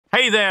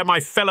Hey there, my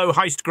fellow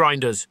heist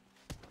grinders.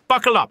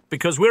 Buckle up,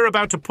 because we're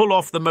about to pull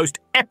off the most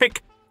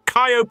epic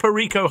Cayo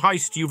Perico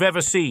heist you've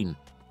ever seen.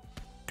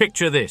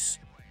 Picture this.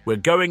 We're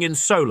going in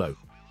solo.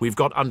 We've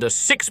got under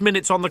 6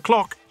 minutes on the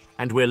clock,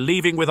 and we're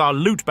leaving with our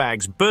loot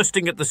bags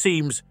bursting at the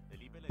seams,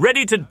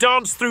 ready to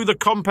dance through the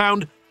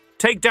compound,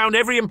 take down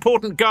every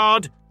important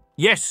guard,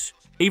 yes,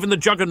 even the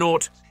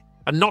juggernaut,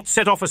 and not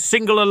set off a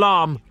single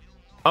alarm.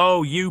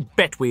 Oh, you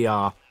bet we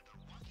are.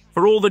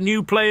 For all the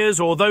new players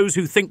or those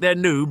who think they're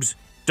noobs,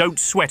 don't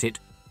sweat it.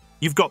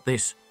 You've got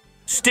this.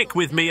 Stick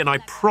with me and I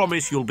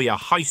promise you'll be a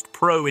heist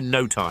pro in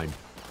no time.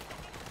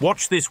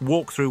 Watch this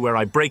walkthrough where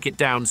I break it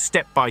down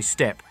step by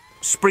step,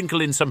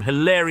 sprinkle in some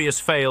hilarious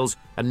fails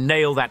and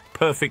nail that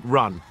perfect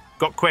run.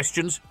 Got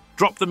questions?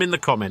 Drop them in the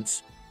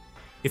comments.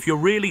 If you're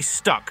really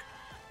stuck,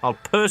 I'll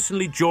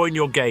personally join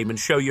your game and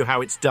show you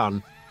how it's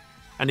done.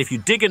 And if you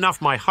dig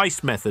enough my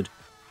heist method,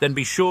 then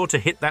be sure to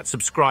hit that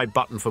subscribe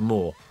button for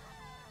more.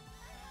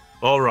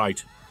 All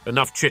right,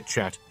 enough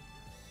chit-chat.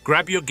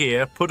 Grab your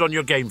gear, put on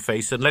your game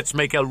face, and let's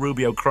make El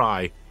Rubio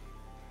cry.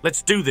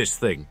 Let's do this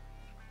thing.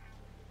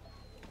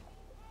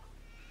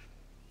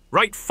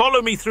 Right,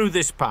 follow me through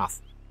this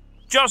path.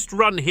 Just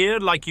run here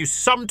like you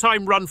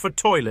sometime run for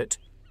toilet,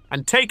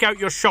 and take out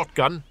your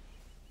shotgun.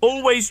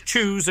 Always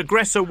choose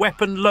aggressor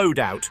weapon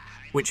loadout,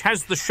 which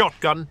has the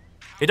shotgun.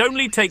 It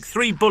only takes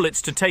 3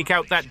 bullets to take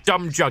out that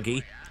dumb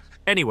juggy.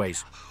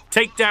 Anyways,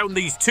 take down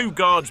these 2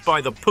 guards by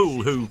the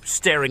pool who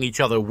staring each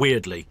other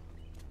weirdly.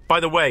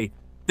 By the way,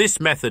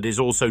 this method is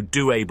also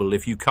doable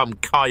if you come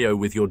Cayo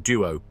with your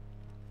duo.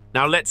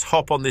 Now let's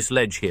hop on this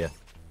ledge here.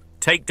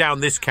 Take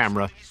down this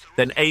camera,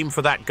 then aim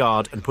for that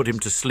guard and put him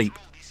to sleep.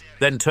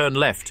 Then turn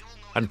left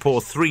and pour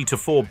 3 to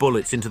 4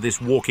 bullets into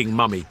this walking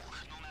mummy.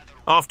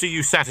 After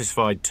you're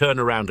satisfied, turn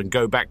around and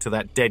go back to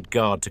that dead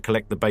guard to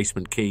collect the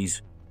basement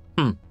keys.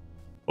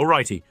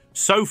 Alrighty,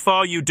 so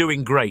far you're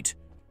doing great.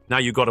 Now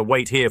you've got to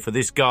wait here for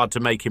this guard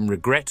to make him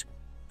regret,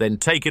 then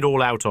take it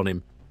all out on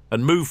him,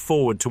 and move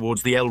forward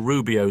towards the El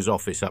Rubio's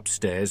office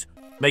upstairs,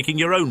 making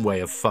your own way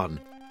of fun.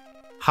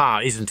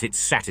 Ha, isn't it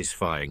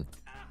satisfying?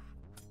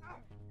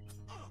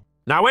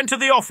 Now enter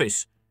the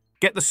office,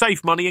 get the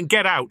safe money and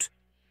get out.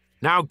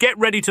 Now get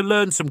ready to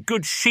learn some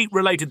good sheet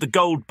related to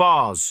gold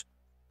bars.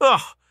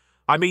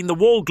 I mean the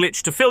wall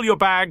glitch to fill your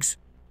bags.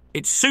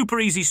 It's super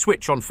easy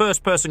switch on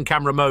first person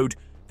camera mode,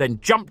 then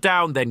jump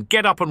down, then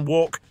get up and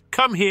walk,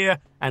 come here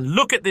and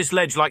look at this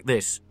ledge like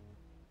this.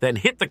 Then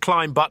hit the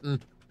climb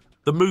button.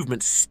 The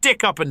movements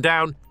stick up and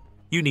down.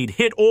 You need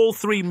hit all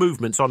 3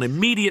 movements on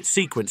immediate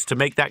sequence to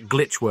make that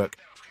glitch work.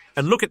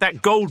 And look at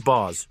that gold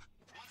bars.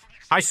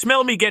 I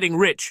smell me getting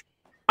rich.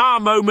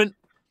 Moment.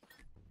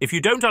 If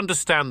you don't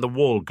understand the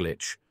wall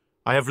glitch,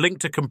 I have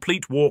linked a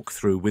complete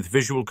walkthrough with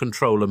visual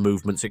controller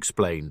movements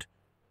explained.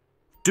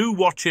 Do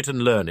watch it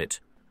and learn it.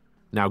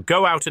 Now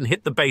go out and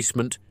hit the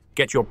basement,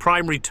 get your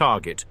primary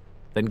target,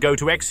 then go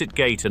to exit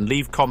gate and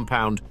leave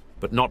compound,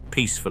 but not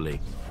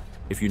peacefully,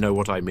 if you know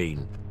what I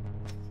mean.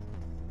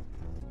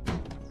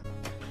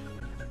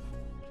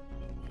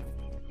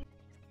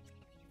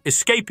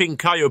 Escaping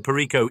Cayo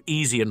Perico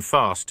easy and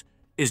fast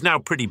is now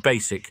pretty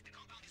basic.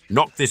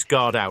 Knock this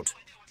guard out,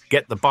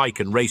 get the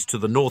bike and race to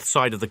the north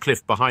side of the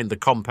cliff behind the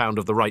compound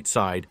of the right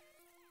side.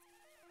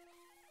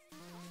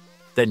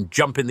 Then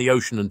jump in the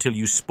ocean until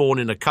you spawn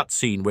in a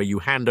cutscene where you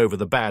hand over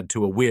the bad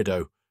to a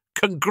weirdo.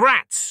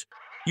 Congrats!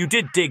 You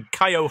did dig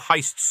Cayo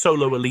Heist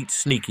Solo Elite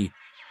Sneaky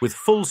with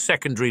full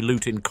secondary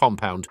loot in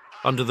compound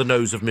under the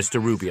nose of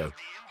Mr. Rubio.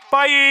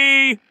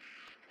 Bye!